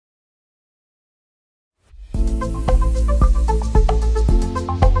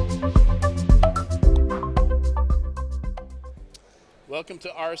Welcome to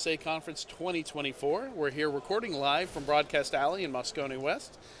RSA Conference 2024. We're here recording live from Broadcast Alley in Moscone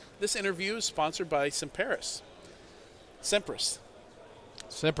West. This interview is sponsored by Semperis. Semperis.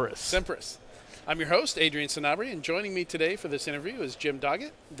 I'm your host, Adrian Sanabri, and joining me today for this interview is Jim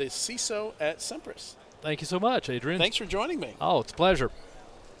Doggett, the CISO at Semperis. Thank you so much, Adrian. Thanks for joining me. Oh, it's a pleasure.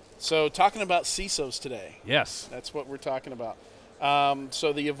 So, talking about CISOs today. Yes. That's what we're talking about.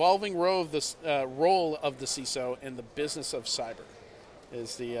 So, the evolving role of the CISO in the business of cyber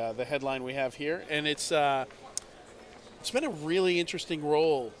is the headline we have here, and it's been a really interesting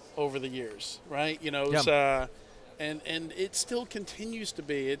role over the years, right? You know, and it still continues to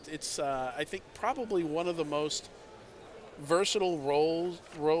be. It's I think probably one of the most versatile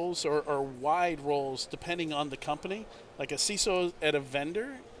roles or wide roles depending on the company. Like a CISO at a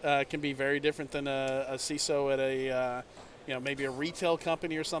vendor can be very different than a CISO at a maybe a retail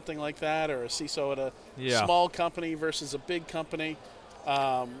company or something like that, or a CISO at a small company versus a big company.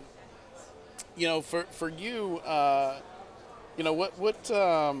 For you,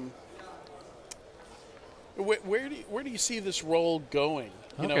 where do you see this role going?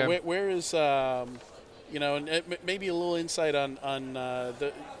 You know, where is and maybe a little insight on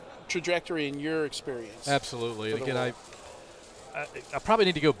the trajectory in your experience. Absolutely. And again, I probably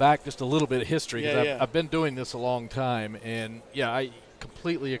need to go back just a little bit of history because I've been doing this a long time, and I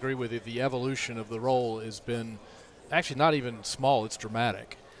completely agree with you. The evolution of the role has been actually not even small; it's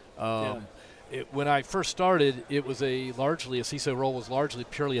dramatic. When I first started, it was largely a CISO role was largely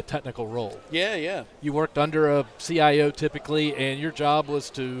purely a technical role. You worked under a CIO typically, and your job was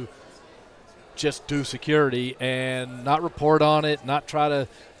to just do security and not report on it, not try to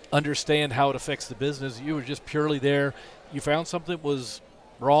understand how it affects the business. You were just purely there. You found something was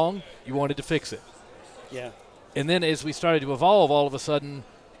wrong, you wanted to fix it. And then as we started to evolve, all of a sudden,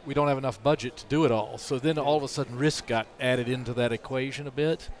 we don't have enough budget to do it all. So then all of a sudden risk got added into that equation a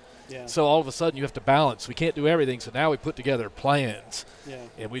bit. So all of a sudden you have to balance. We can't do everything, so now we put together plans.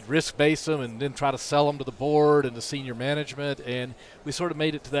 And we'd risk-base them and then try to sell them to the board and the senior management, and we sort of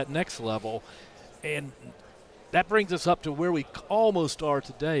made it to that next level. And that brings us up to where we almost are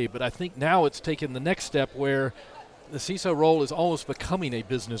today, but I think now it's taken the next step where the CISO role is almost becoming a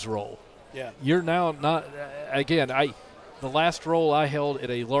business role. You're now not, the last role I held at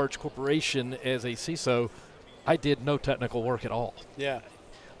a large corporation as a CISO, I did no technical work at all.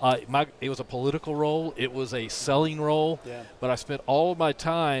 It was a political role. It was a selling role. But I spent all of my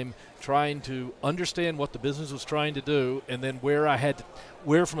time trying to understand what the business was trying to do, and then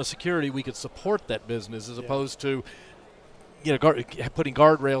where from a security we could support that business, as opposed to putting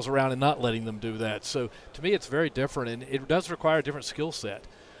guardrails around and not letting them do that. So to me, it's very different, and it does require a different skill set.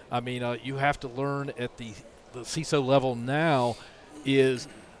 I mean, you have to learn at the CISO level now is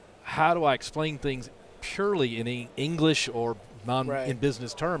how do I explain things purely in English or in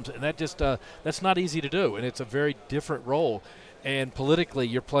business terms, and that just that's not easy to do, and it's a very different role. And politically,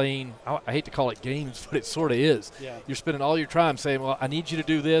 you're playing, I hate to call it games, but it sort of is. You're spending all your time saying, well, I need you to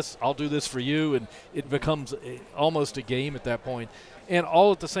do this, I'll do this for you, and it becomes almost a game at that point. And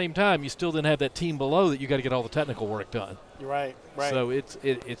all at the same time, you still then have that team below that you got to get all the technical work done. Right. So it's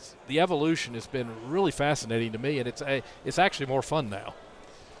the evolution has been really fascinating to me, and it's actually more fun now.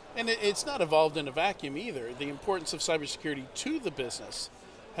 And it's not evolved in a vacuum either. The importance of cybersecurity to the business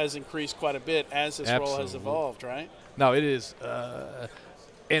has increased quite a bit as this role has evolved, right? No, it is.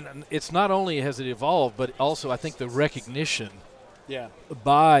 And it's not only has it evolved, but also I think the recognition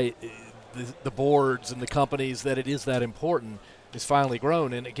by the boards and the companies that it is that important is finally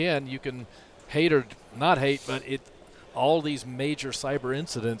grown. And again, you can hate or not hate, but all these major cyber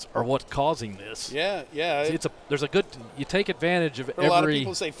incidents are what's causing this. There's a good, you take advantage of every. A lot of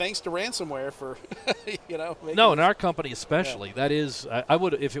people say thanks to ransomware for, No, in our company especially. That is, I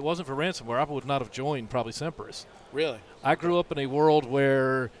would, if it wasn't for ransomware, I would not have joined probably Semperis. Really? I grew up in a world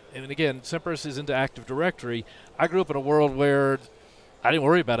where, and again, Semperis is into Active Directory. I grew up in a world where I didn't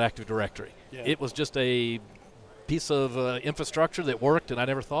worry about Active Directory. It was just a piece of infrastructure that worked, and I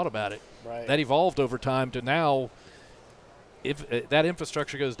never thought about it. That evolved over time to now, if that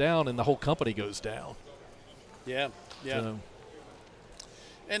infrastructure goes down, and the whole company goes down. So.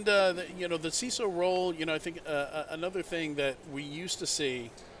 And the CISO role, I think another thing that we used to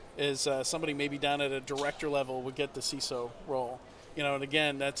see is somebody maybe down at a director level would get the CISO role. And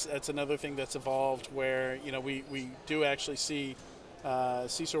again, that's another thing that's evolved where we do actually see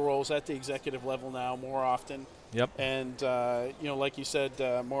CISO roles at the executive level now more often. And like you said,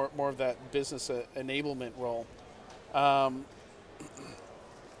 more of that business enablement role. So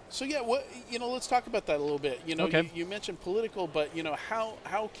let's talk about that a little bit. You mentioned political, but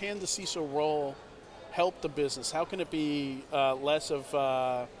how can the CISO role help the business? How can it be less of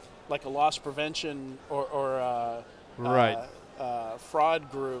like a loss prevention or right.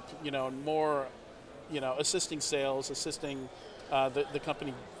 fraud group? More, assisting sales, assisting the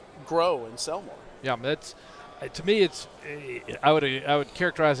company grow and sell more. Yeah, that's to me. I would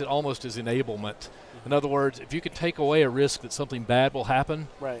characterize it almost as enablement. In other words, if you could take away a risk that something bad will happen,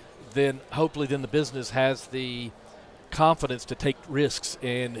 right, then hopefully the business has the confidence to take risks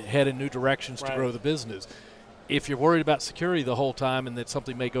and head in new directions to grow the business. If you're worried about security the whole time and that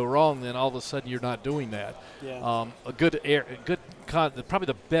something may go wrong, then all of a sudden you're not doing that. Yeah. Probably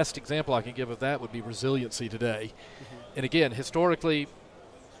the best example I can give of that would be resiliency today. And again, historically,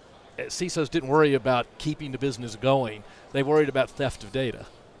 CISOs didn't worry about keeping the business going. They worried about theft of data.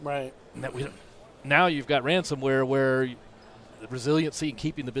 Right. Now you've got ransomware where the resiliency and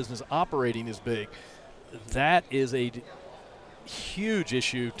keeping the business operating is big. That is a huge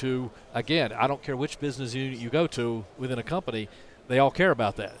issue to, again, I don't care which business unit you go to within a company, they all care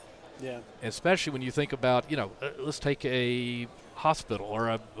about that. Yeah. Especially when you think about, let's take a hospital or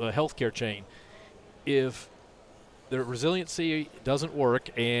a healthcare chain. If the resiliency doesn't work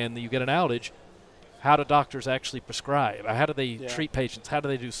and you get an outage, how do doctors actually prescribe? How do they treat patients? How do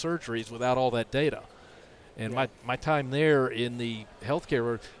they do surgeries without all that data? And my time there in the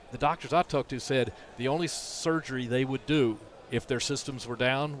healthcare, the doctors I talked to said the only surgery they would do if their systems were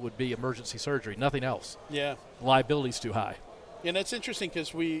down would be emergency surgery, nothing else. Yeah. Liability's too high. And it's interesting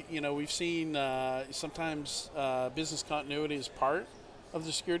because we've seen sometimes business continuity is part of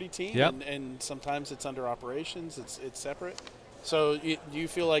the security team, and sometimes it's under operations. It's separate. So do you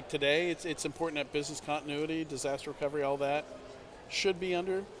feel like today it's important that business continuity, disaster recovery, all that should be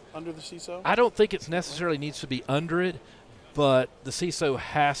under the CISO? I don't think it necessarily needs to be under it, but the CISO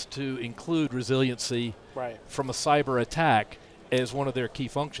has to include resiliency from a cyber attack as one of their key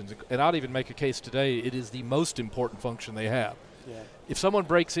functions. And I'd even make a case today, it is the most important function they have. Yeah. If someone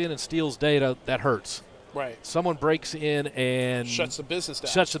breaks in and steals data, that hurts. Right. Someone breaks in and shuts the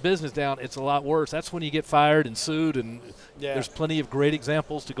business down. It's a lot worse. That's when you get fired and sued, and there's plenty of great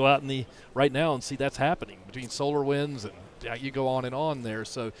examples to go out in right now and see that's happening between SolarWinds and you go on and on there.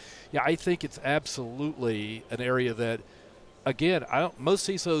 So, I think it's absolutely an area that, again, most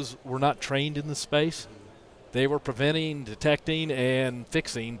CISOs were not trained in this space. They were preventing, detecting, and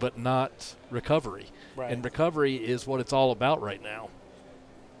fixing, but not recovery. Right. And recovery is what it's all about right now.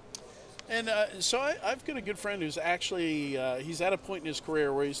 And so I've got a good friend who's actually he's at a point in his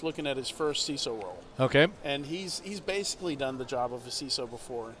career where he's looking at his first CISO role. Okay. And he's basically done the job of a CISO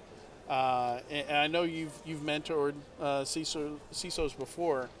before. And I know you've mentored CISOs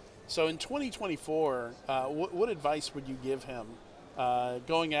before. So in 2024, what advice would you give him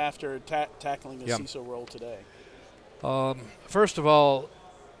going after tackling a CISO role today? First of all,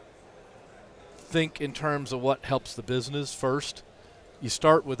 think in terms of what helps the business first. You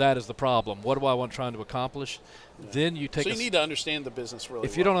start with that as the problem. What do I want trying to accomplish? Yeah. Then you take. So you need to understand the business really.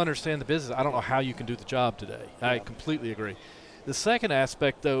 If you don't understand the business, I don't know how you can do the job today. Yeah. I completely agree. The second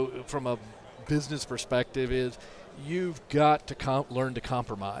aspect, though, from a business perspective, is you've got to learn to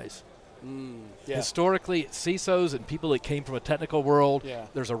compromise. Historically, CISOs and people that came from a technical world,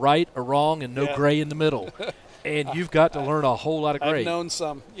 there's a right, a wrong, and no gray in the middle. And you've got to learn a whole lot of gray. I've known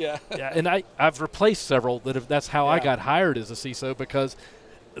some, and I've replaced several that's how I got hired as a CISO, because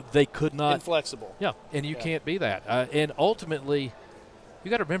they could not. Inflexible. Yeah, and you can't be that. And ultimately,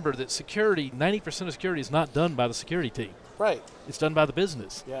 you got to remember that security, 90% of security is not done by the security team. Right. It's done by the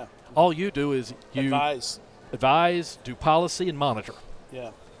business. Yeah. All you do is you advise, do policy, and monitor.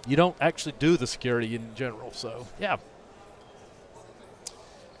 Yeah. You don't actually do the security in general, so yeah.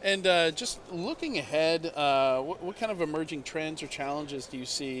 And just looking ahead, what kind of emerging trends or challenges do you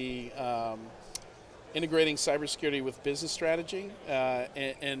see integrating cybersecurity with business strategy,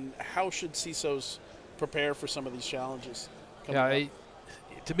 and how should CISOs prepare for some of these challenges?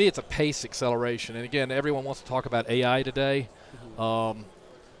 To me, it's a pace acceleration. And again, everyone wants to talk about AI today. To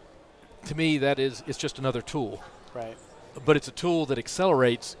me, it's just another tool. Right. But it's a tool that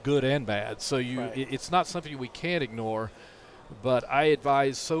accelerates good and bad. So it's not something we can't ignore. But I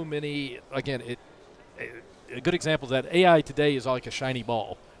advise so many, again, a good example of that, AI today is like a shiny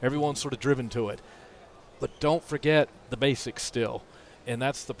ball. Everyone's sort of driven to it. But don't forget the basics still. And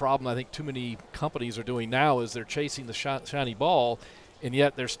that's the problem I think too many companies are doing now, is they're chasing the shiny ball, and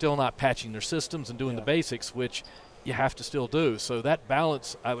yet they're still not patching their systems and doing the basics, which you have to still do. So that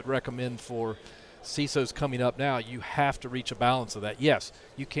balance I would recommend for CISOs coming up now. You have to reach a balance of that. Yes,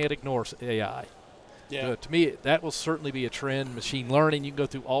 you can't ignore AI. Yeah. To me, that will certainly be a trend. Machine learning, you can go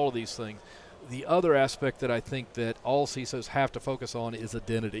through all of these things. The other aspect that I think that all CISOs have to focus on is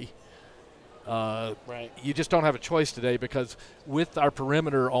identity. Right. You just don't have a choice today because with our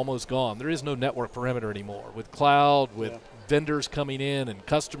perimeter almost gone, there is no network perimeter anymore. With cloud, with vendors coming in and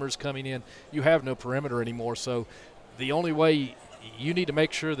customers coming in, you have no perimeter anymore. So the only way you need to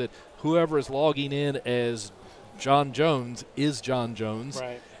make sure that whoever is logging in as John Jones is John Jones,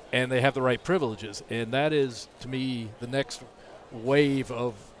 right, and they have the right privileges. And that is, to me, the next wave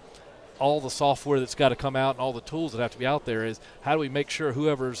of all the software that's got to come out and all the tools that have to be out there is how do we make sure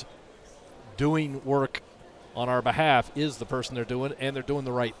whoever's doing work on our behalf is the person they're doing, and they're doing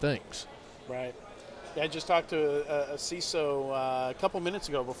the right things. Right. Yeah, I just talked to a CISO a couple minutes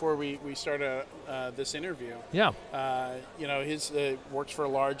ago before we started this interview. Yeah. You know, his works for a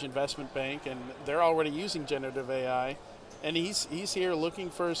large investment bank, and they're already using generative AI, and he's here looking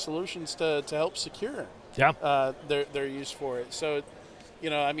for solutions to help secure their use for it. So, you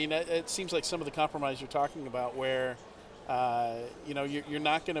know, I mean, it seems like some of the compromise you're talking about where you know, you're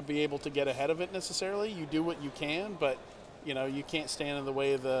not going to be able to get ahead of it necessarily. You do what you can, but you know, you can't stand in the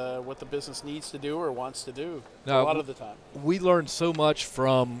way of what the business needs to do or wants to do a lot of the time. We learned so much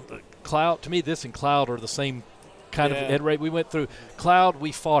from cloud. To me, this and cloud are the same kind of ed rate. We went through cloud.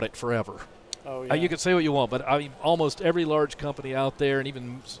 We fought it forever. Oh, yeah. You can say what you want, but I mean, almost every large company out there, and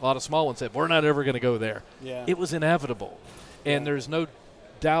even a lot of small ones, said we're not ever going to go there. Yeah. It was inevitable, and there's no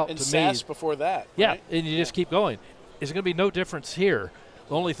doubt and to SaaS me. before that. Yeah, right? and you just keep going. There's going to be no difference here.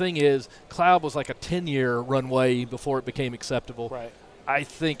 The only thing is, cloud was like a 10-year runway before it became acceptable. Right. I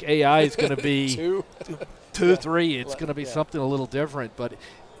think AI is going to be two, 3. It's going to be something a little different, but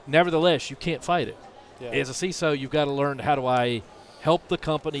nevertheless, you can't fight it. Yeah. As a CISO, you've got to learn how do I help the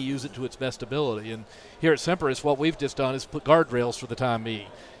company use it to its best ability. And here at Semperis, what we've just done is put guardrails for the time being.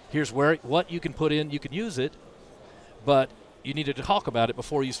 Here's what you can put in. You can use it, but you need to talk about it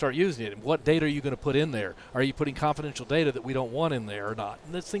before you start using it. What data are you going to put in there? Are you putting confidential data that we don't want in there or not?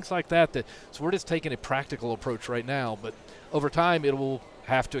 And there's things like that. So we're just taking a practical approach right now, but over time it will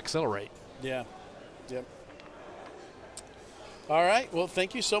have to accelerate. Yeah. Yep. All right. Well,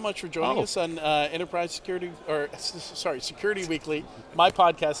 thank you so much for joining us on Enterprise Security, Security Weekly. My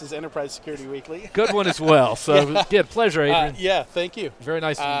podcast is Enterprise Security Weekly. Good one as well. So, pleasure, Adrian. Yeah, thank you. Very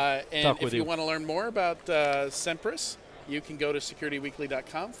nice to talk with you. And if you want to learn more about Semperis, you can go to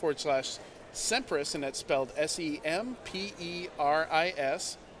securityweekly.com/Semperis, and that's spelled SEMPERIS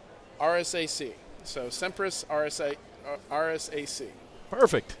RSAC. So Semperis RSAC.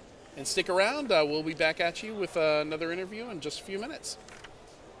 Perfect. And stick around. We'll be back at you with another interview in just a few minutes.